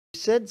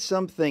said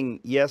something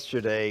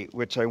yesterday,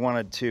 which I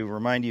wanted to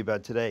remind you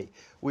about today.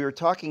 We were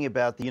talking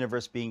about the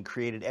universe being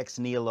created ex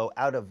nihilo,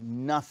 out of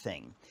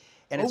nothing.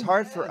 And it's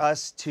hard for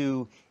us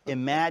to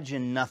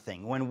imagine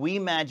nothing. When we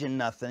imagine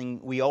nothing,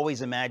 we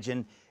always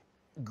imagine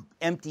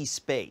empty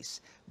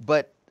space.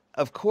 But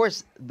of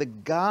course, the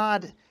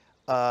God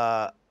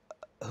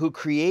who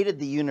created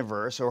the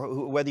universe,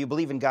 or whether you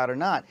believe in God or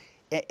not,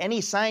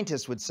 any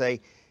scientist would say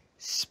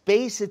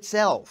space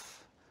itself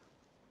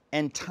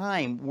and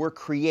time were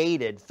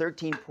created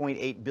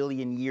 13.8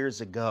 billion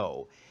years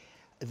ago.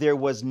 There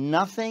was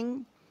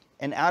nothing,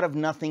 and out of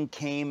nothing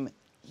came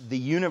the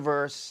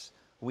universe.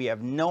 We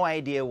have no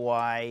idea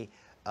why.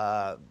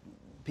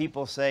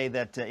 People say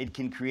that it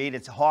can create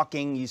its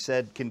Hawking, you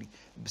said,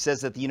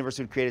 says that the universe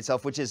would create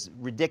itself, which is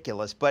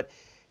ridiculous. But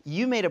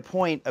you made a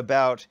point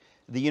about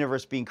the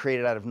universe being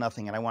created out of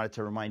nothing, and I wanted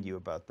to remind you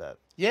about that.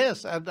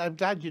 Yes, I'm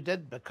glad you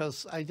did,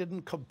 because I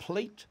didn't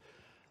complete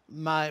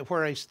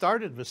where I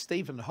started with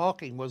Stephen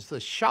Hawking was the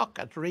shock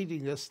at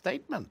reading this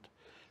statement.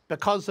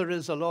 Because there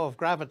is a law of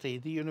gravity,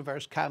 the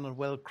universe can and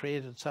will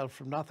create itself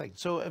from nothing.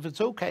 So if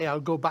it's okay, I'll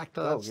go back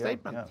to that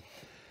statement. Yeah.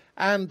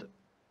 And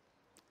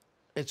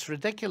it's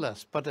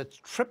ridiculous, but it's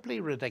triply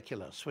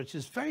ridiculous, which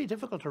is very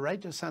difficult to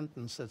write a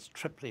sentence that's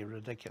triply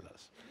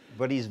ridiculous.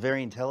 But he's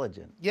very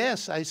intelligent.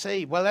 Yes, I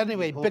see. Well,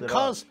 anyway,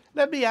 because,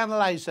 let me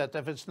analyze it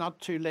if it's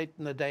not too late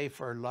in the day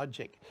for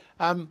logic.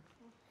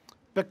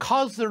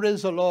 Because there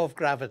is a law of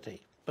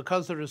gravity,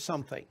 because there is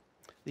something,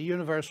 the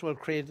universe will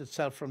create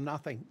itself from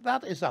nothing.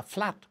 That is a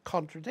flat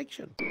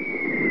contradiction.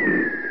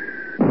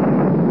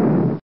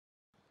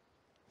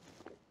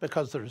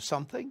 Because there is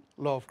something,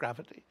 law of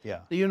gravity,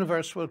 the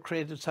universe will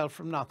create itself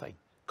from nothing.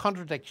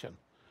 Contradiction.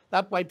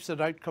 That wipes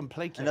it out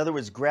completely. In other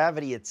words,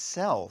 gravity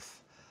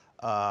itself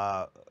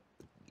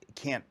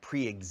can't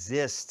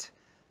pre-exist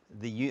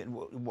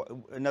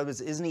in other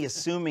words, isn't he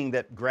assuming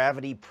that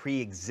gravity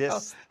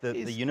pre-exists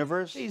the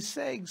universe? He's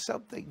saying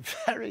something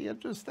very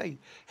interesting.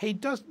 He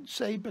doesn't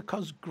say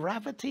because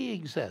gravity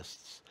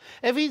exists.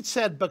 If he'd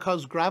said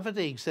because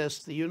gravity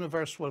exists, the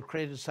universe will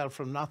create itself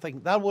from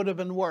nothing, that would have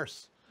been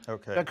worse.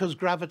 Okay. Because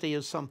gravity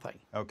is something.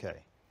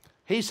 Okay.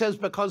 He says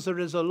because there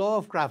is a law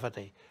of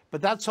gravity,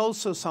 but that's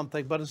also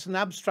something, but it's an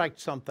abstract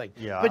something.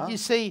 Yeah. But you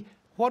see,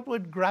 what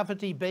would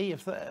gravity be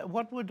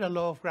what would a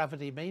law of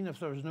gravity mean if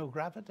there was no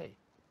gravity?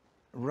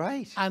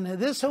 Right. And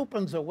this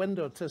opens a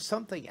window to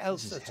something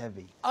else that's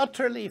heavy,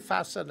 utterly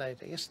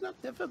fascinating. It's not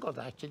difficult,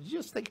 actually. You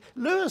just think,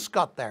 Lewis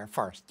got there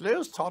first.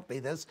 Lewis taught me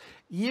this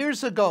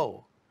years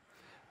ago,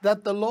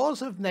 that the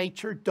laws of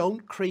nature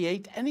don't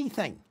create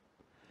anything.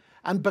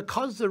 And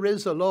because there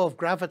is a law of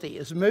gravity,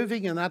 is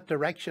moving in that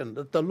direction,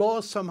 that the law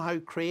somehow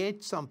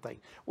creates something.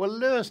 Well,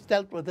 Lewis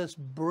dealt with this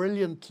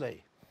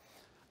brilliantly.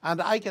 And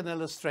I can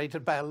illustrate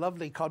it by a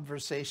lovely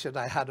conversation.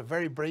 I had a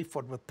very brief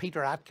one with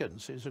Peter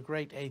Atkins, who's a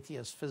great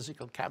atheist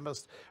physical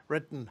chemist,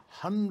 written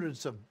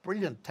hundreds of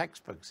brilliant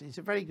textbooks. He's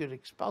a very good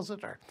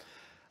expositor.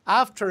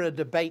 After a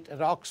debate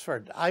at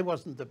Oxford, I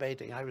wasn't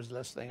debating, I was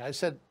listening. I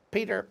said,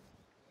 Peter,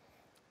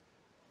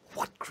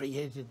 what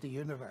created the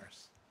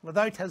universe?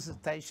 Without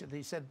hesitation,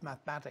 he said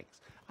mathematics.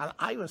 And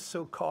I was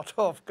so caught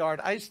off guard,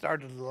 I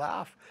started to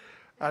laugh.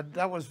 And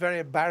that was very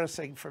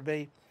embarrassing for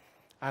me.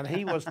 And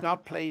he was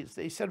not pleased.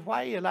 He said,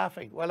 why are you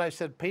laughing? Well, I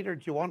said, Peter,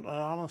 do you want an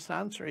honest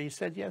answer? He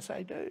said, yes,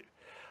 I do.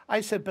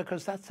 I said,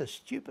 because that's the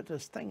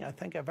stupidest thing I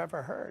think I've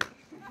ever heard.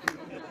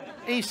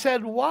 He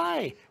said,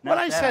 why? Well,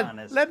 I said,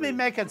 honest, let me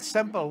make it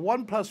simple.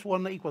 1 +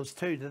 1 =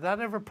 2. Did that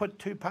ever put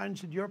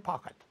 £2 in your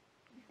pocket?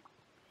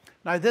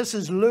 Now, this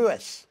is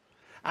Lewis.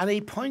 And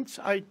he points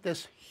out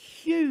this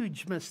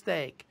huge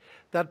mistake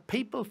that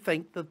people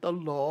think that the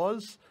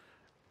laws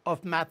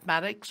of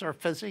mathematics or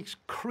physics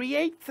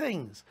create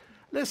things.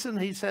 Listen,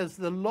 he says,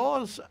 the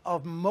laws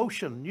of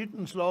motion,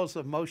 Newton's laws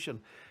of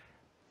motion,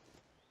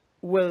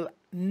 will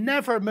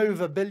never move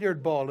a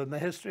billiard ball in the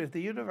history of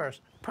the universe.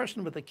 A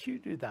person with a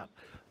cue knew that.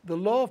 The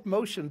law of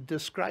motion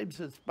describes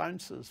its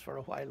bounces for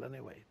a while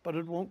anyway, but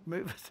it won't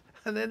move it.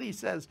 And then he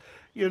says,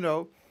 you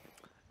know,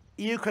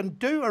 you can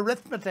do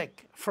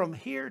arithmetic from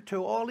here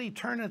to all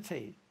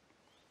eternity,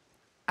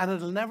 and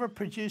it'll never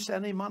produce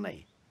any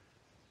money.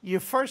 You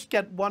first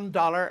get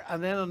 $1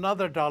 and then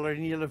another $1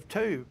 and you'll have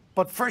 2.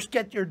 But first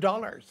get your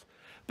dollars,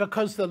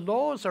 because the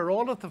laws are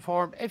all at the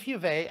form, if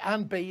you've A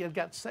and B, you'll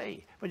get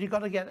C. But you've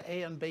got to get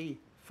A and B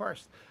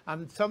first.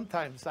 And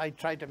sometimes I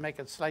try to make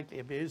it slightly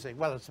amusing.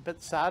 Well, it's a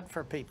bit sad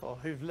for people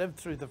who've lived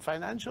through the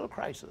financial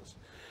crisis,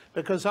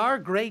 because our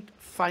great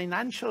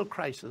financial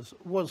crisis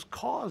was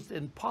caused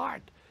in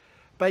part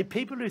by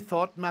people who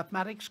thought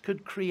mathematics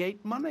could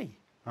create money.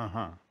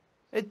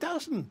 It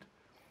doesn't.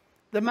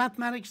 The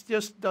mathematics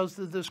just does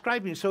the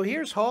describing. So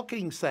here's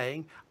Hawking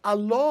saying, a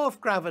law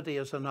of gravity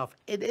is enough.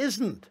 It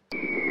isn't.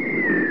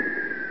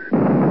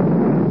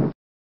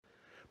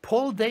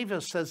 Paul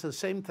Davis says the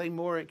same thing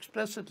more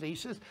explicitly. He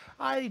says,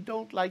 I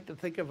don't like to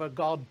think of a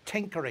God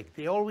tinkering.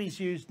 They always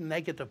use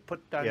negative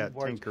put down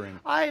words. Tinkering.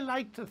 I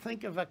like to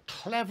think of a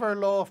clever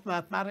law of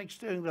mathematics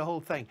doing the whole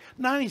thing.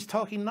 Now he's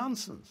talking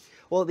nonsense.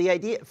 Well, the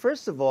idea,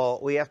 first of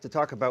all, we have to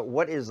talk about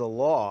what is a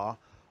law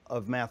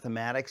of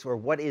mathematics, or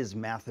what is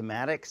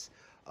mathematics.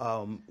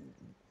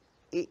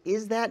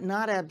 Is that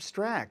not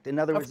abstract? In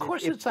other words, of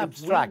course if, it's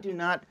abstract. If we do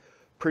not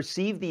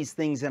perceive these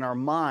things in our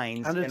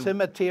minds, and it's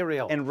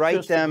immaterial, and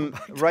write them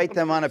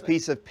on a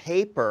piece of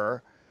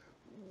paper,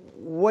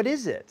 what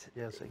is it?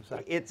 Yes,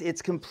 exactly.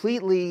 It's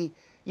completely,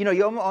 you know,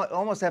 you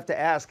almost have to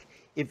ask,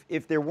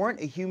 if there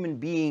weren't a human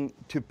being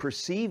to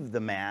perceive the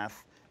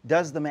math,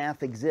 does the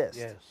math exist?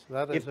 Yes,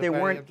 that is a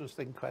very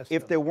interesting question.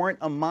 If there weren't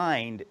a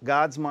mind,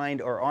 God's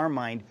mind or our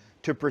mind,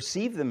 to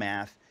perceive the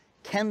math,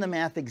 can the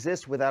math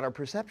exist without our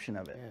perception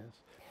of it? Yes.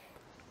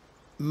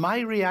 My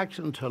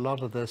reaction to a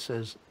lot of this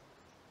is,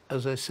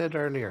 as I said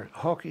earlier,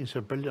 Hawking's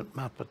a brilliant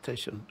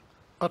mathematician,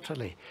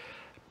 utterly.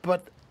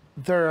 But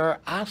there are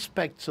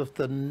aspects of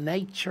the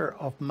nature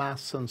of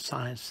maths and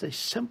science they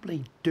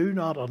simply do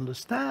not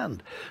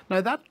understand.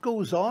 Now, that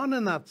goes on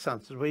in that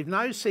sense. We've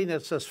now seen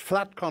it's this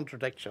flat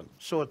contradiction,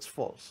 so it's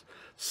false.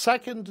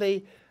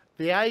 Secondly,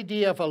 the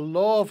idea of a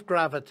law of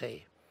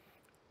gravity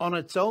on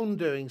its own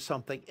doing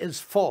something is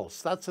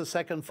false. That's the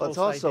second false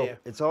idea.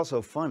 It's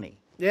also funny.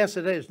 Yes,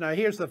 it is. Now,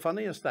 here's the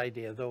funniest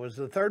idea, though, is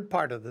the third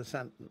part of the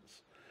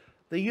sentence.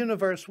 The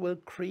universe will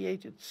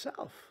create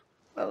itself.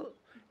 Well,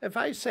 if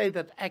I say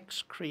that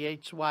X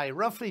creates Y,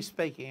 roughly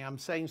speaking, I'm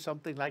saying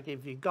something like,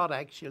 if you got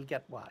X, you'll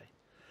get Y.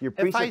 You're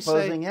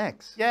presupposing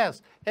X.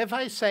 Yes. If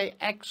I say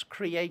X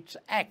creates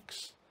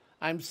X,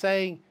 I'm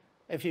saying,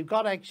 if you've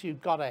got X,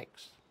 you've got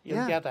X.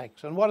 You'll get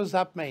X. And what does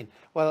that mean?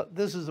 Well,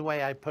 this is the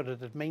way I put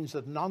it. It means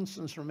that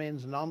nonsense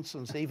remains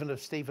nonsense, even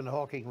if Stephen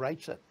Hawking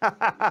writes it.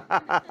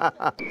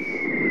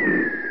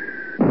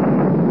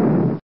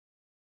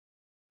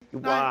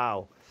 Wow.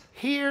 Now,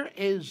 here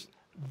is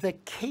the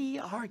key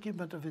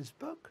argument of his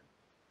book.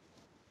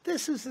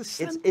 This is the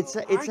central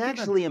argument. It's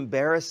actually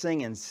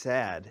embarrassing and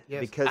sad.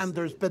 Yes, because and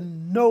there's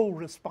been no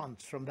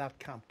response from that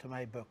camp to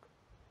my book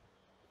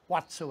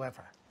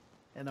whatsoever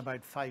in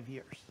about 5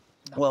 years.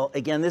 No. Well,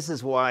 again, this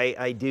is why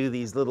I do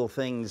these little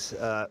things,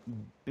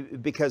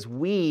 because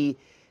we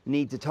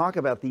need to talk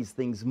about these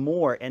things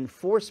more and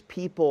force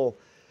people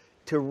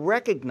to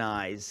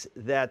recognize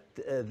that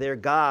their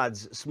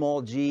gods,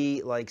 small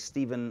g, like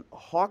Stephen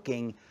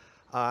Hawking,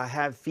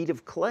 have feet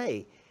of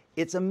clay.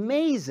 It's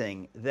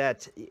amazing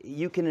that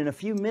you can, in a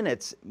few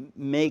minutes,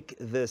 make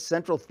the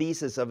central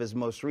thesis of his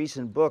most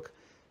recent book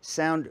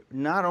sound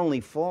not only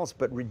false,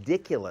 but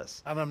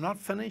ridiculous. And I'm not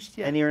finished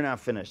yet. And you're not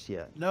finished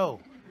yet.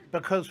 No,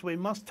 because we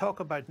must talk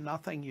about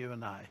nothing, you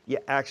and I. Yeah,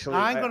 actually.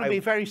 Now, I'm going to be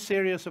very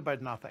serious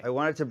about nothing. I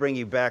wanted to bring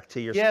you back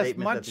to your statement. Yes,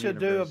 much that the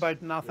ado universe,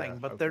 about nothing,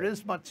 but there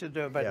is much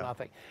ado about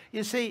nothing.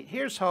 You see,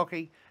 here's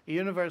Hawking, a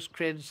universe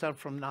created itself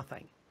from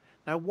nothing.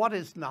 Now, what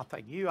is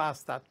nothing? You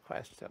asked that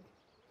question.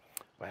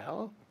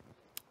 Well,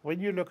 when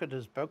you look at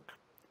his book,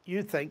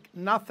 you think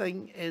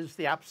nothing is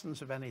the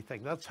absence of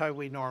anything. That's how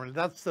we normally,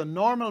 that's the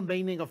normal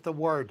meaning of the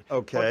word.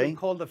 Okay. What we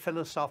call the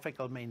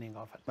philosophical meaning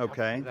of it.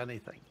 Okay. Absence of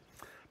anything.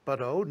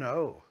 But oh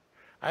no.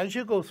 As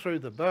you go through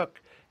the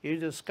book, you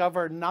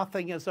discover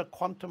nothing is a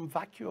quantum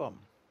vacuum.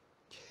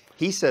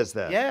 He says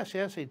that. Yes,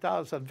 yes, he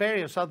does, and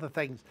various other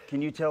things.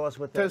 Can you tell us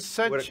what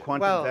what a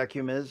quantum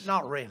vacuum is?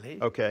 Not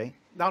really. Okay.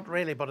 Not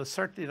really, but it's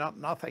certainly not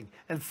nothing.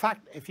 In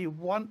fact, if you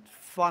want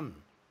fun,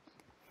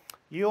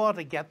 you ought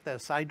to get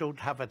this. I don't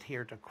have it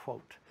here to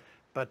quote,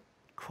 but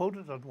quote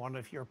it on one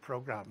of your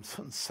programs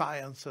on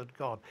Science and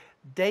God.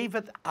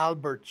 David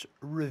Albert's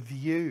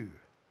review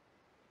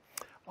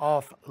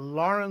of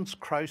Lawrence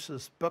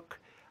Krauss's book,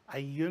 A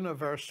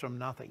Universe from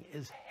Nothing,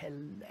 is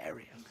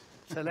hilarious.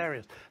 It's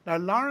hilarious. Now,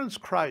 Lawrence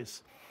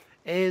Krauss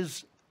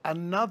is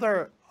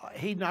another,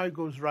 he now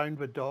goes round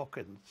with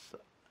Dawkins.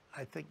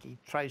 I think he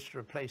tries to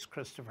replace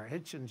Christopher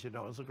Hitchens, you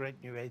know, as a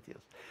great new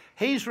atheist.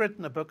 He's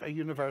written a book, A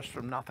Universe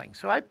from Nothing.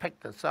 So I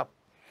picked this up,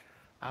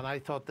 and I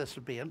thought this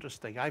would be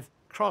interesting. I've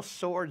crossed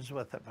swords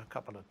with him a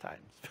couple of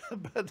times.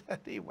 But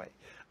anyway,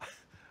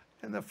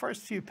 in the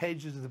first few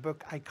pages of the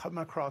book, I come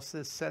across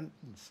this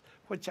sentence,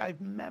 which I've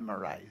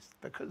memorized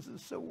because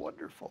it's so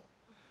wonderful.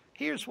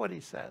 Here's what he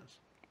says.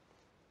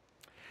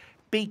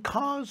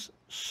 Because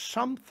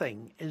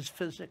something is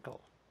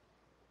physical,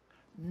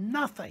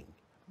 nothing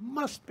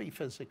must be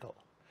physical,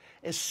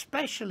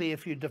 especially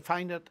if you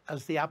define it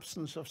as the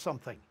absence of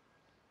something.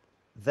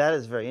 That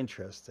is very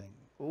interesting.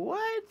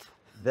 What?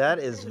 That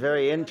is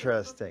very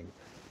interesting.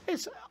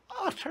 It's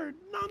utter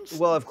nonsense.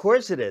 Well, of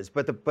course it is,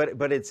 but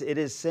it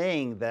is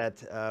saying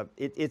that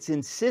it's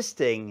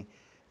insisting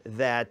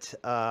that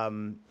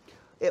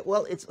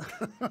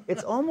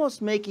it's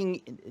almost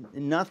making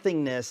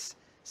nothingness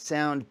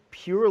sound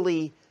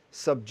purely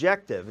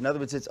subjective. In other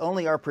words, it's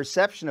only our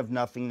perception of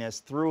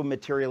nothingness through a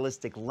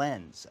materialistic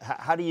lens.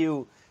 How do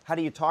you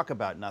talk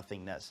about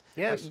nothingness?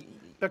 Yes,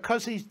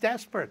 because he's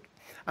desperate.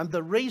 And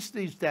the reason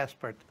he's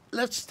desperate,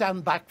 let's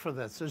stand back for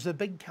this. There's a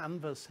big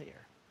canvas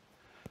here.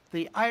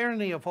 the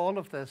irony of all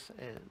of this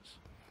is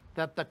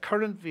that the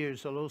current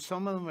views, although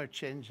some of them are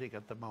changing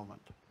at the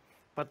moment,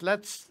 but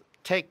let's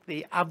take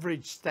the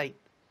average state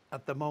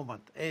at the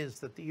moment, is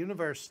that the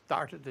universe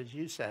started, as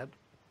you said,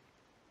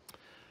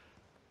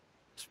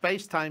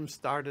 space-time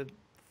started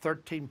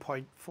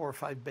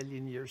 13.45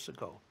 billion years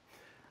ago.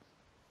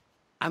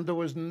 And there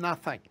was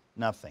nothing.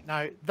 Nothing.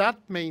 Now, that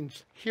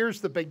means,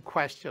 here's the big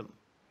question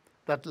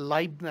that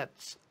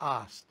Leibniz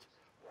asked.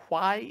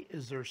 Why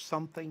is there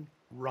something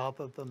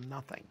rather than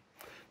nothing?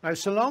 Now,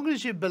 so long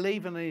as you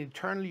believe in an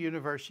eternal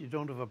universe, you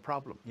don't have a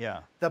problem.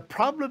 Yeah. The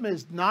problem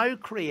is now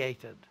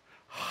created.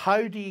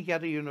 How do you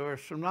get a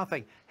universe from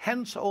nothing?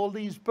 Hence all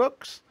these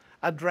books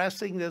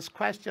addressing this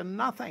question,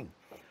 nothing.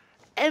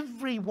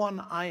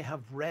 Everyone I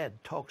have read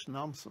talks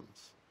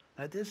nonsense.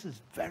 Now, this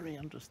is very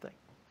interesting.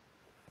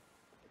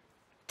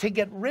 To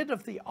get rid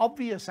of the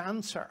obvious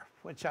answer,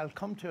 which I'll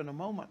come to in a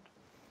moment,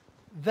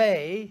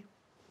 they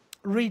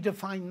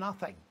redefine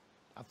nothing.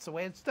 That's the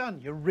way it's done.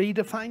 You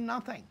redefine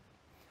nothing.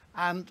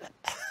 And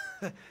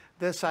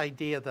this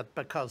idea that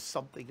because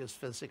something is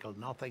physical,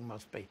 nothing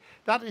must be,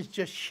 that is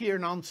just sheer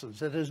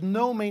nonsense. It has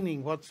no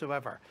meaning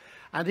whatsoever.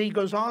 And he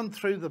goes on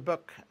through the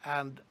book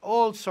and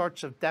all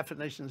sorts of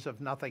definitions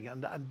of nothing.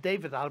 And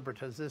David Albert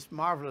has this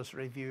marvelous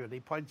review, and he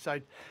points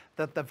out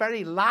that the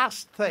very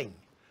last thing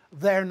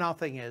their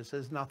nothing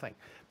is nothing.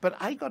 But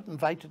I got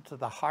invited to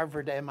the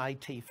Harvard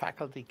MIT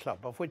Faculty Club,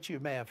 of which you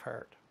may have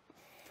heard.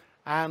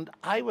 And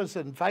I was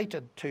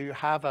invited to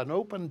have an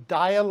open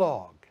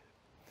dialogue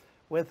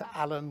with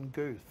Alan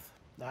Guth.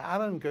 Now,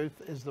 Alan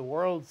Guth is the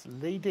world's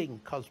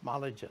leading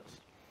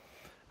cosmologist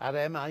at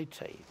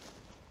MIT.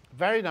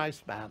 Very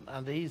nice man,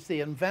 and he's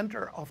the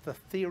inventor of the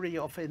theory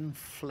of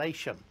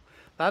inflation.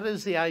 That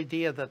is the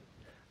idea that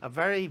a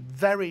very,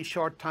 very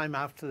short time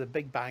after the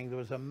Big Bang, there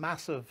was a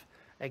massive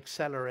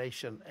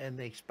acceleration in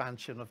the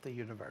expansion of the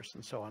universe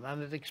and so on.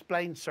 And it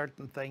explains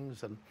certain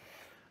things, and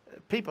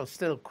people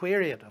still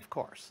query it, of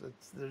course.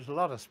 There's a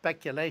lot of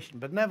speculation,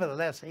 but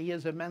nevertheless, he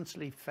is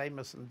immensely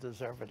famous and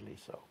deservedly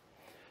so.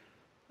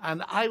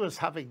 And I was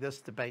having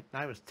this debate,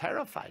 and I was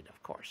terrified,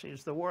 of course.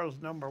 He's the world's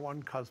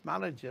 #1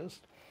 cosmologist,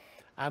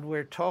 and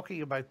we're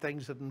talking about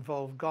things that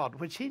involve God,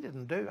 which he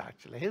didn't do,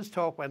 actually. His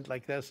talk went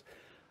like this: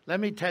 let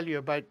me tell you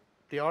about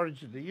the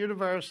origin of the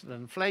universe and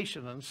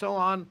inflation and so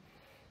on.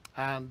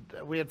 And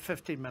we had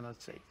 15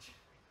 minutes each.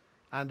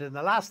 And in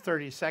the last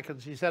 30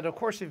 seconds, he said, of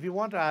course, if you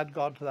want to add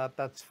God to that,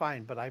 that's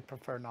fine, but I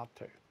prefer not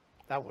to.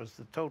 That was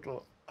the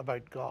total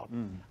about God.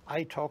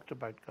 I talked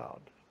about God.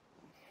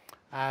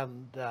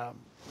 And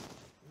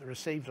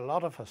received a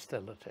lot of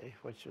hostility,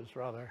 which was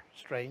rather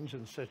strange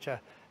and such a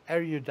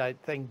erudite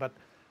thing. But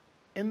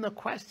in the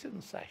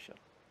question session,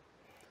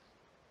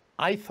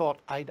 I thought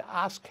I'd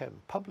ask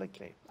him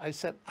publicly. I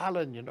said,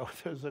 Alan, you know,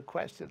 there's a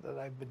question that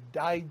I've been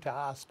dying to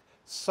ask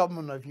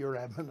someone of your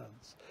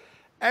eminence.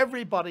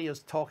 Everybody is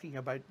talking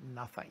about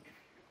nothing.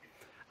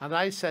 And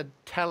I said,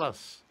 tell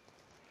us,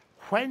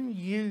 when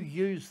you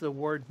use the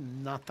word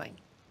nothing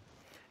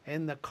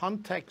in the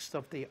context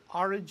of the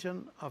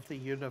origin of the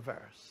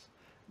universe,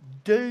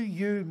 do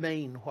you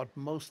mean what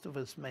most of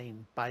us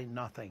mean by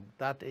nothing?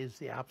 That is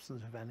the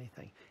absence of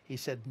anything. He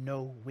said,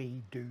 no,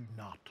 we do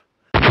not.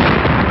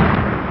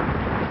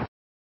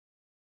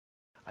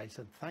 I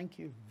said, thank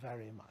you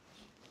very much.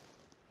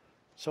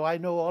 So I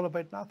know all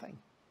about nothing.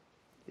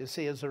 You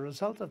see, as a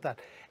result of that,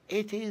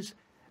 it is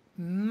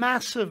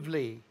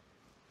massively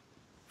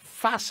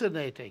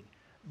fascinating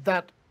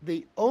that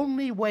the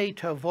only way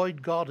to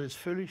avoid God is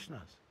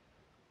foolishness.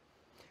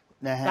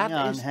 Now,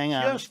 hang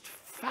on. Just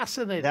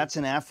fascinating. That's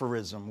an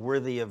aphorism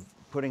worthy of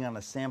putting on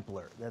a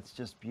sampler. That's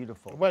just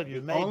beautiful. Well,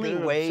 you may the only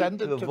way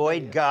send it to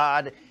avoid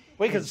God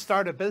we can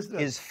start a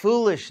business. is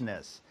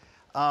foolishness.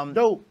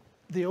 No,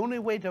 the only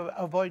way to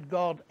avoid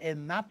God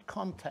in that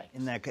context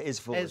Is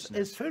foolishness.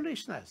 is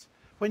foolishness.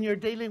 When you're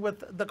dealing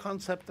with the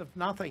concept of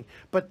nothing.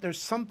 But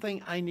there's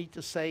something I need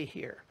to say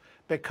here,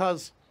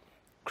 because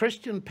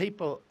Christian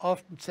people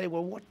often say,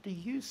 well, what do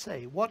you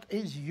say? What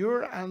is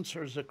your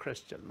answer as a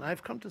Christian? And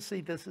I've come to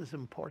see this is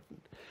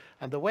important.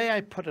 And the way I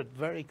put it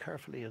very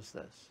carefully is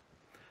this.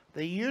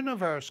 The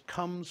universe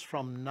comes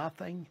from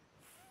nothing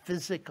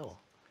physical.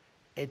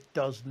 It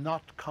does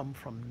not come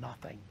from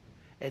nothing.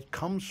 It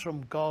comes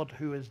from God,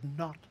 who is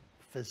not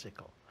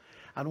physical.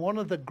 And one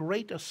of the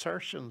great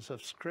assertions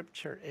of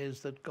Scripture is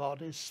that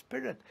God is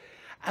spirit.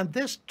 And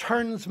this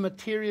turns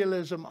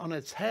materialism on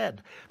its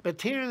head.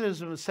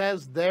 Materialism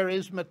says there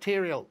is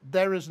material,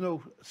 there is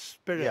no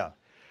spirit. Yeah.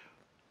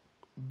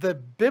 The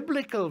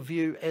biblical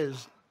view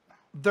is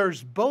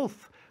there's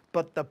both,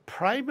 but the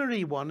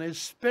primary one is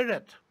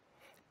spirit.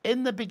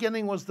 In the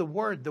beginning was the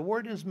Word. The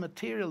Word is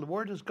material. The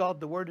Word is God.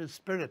 The Word is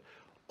spirit.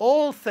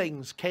 All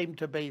things came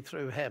to be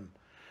through him.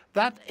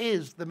 That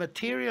is, the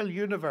material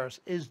universe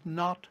is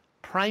not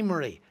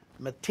primary.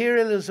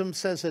 Materialism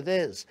says it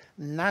is.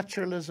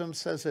 Naturalism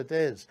says it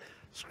is.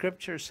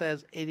 Scripture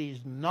says it is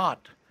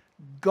not.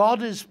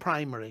 God is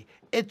primary.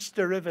 It's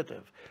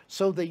derivative.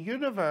 So the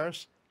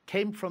universe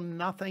came from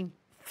nothing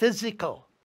physical.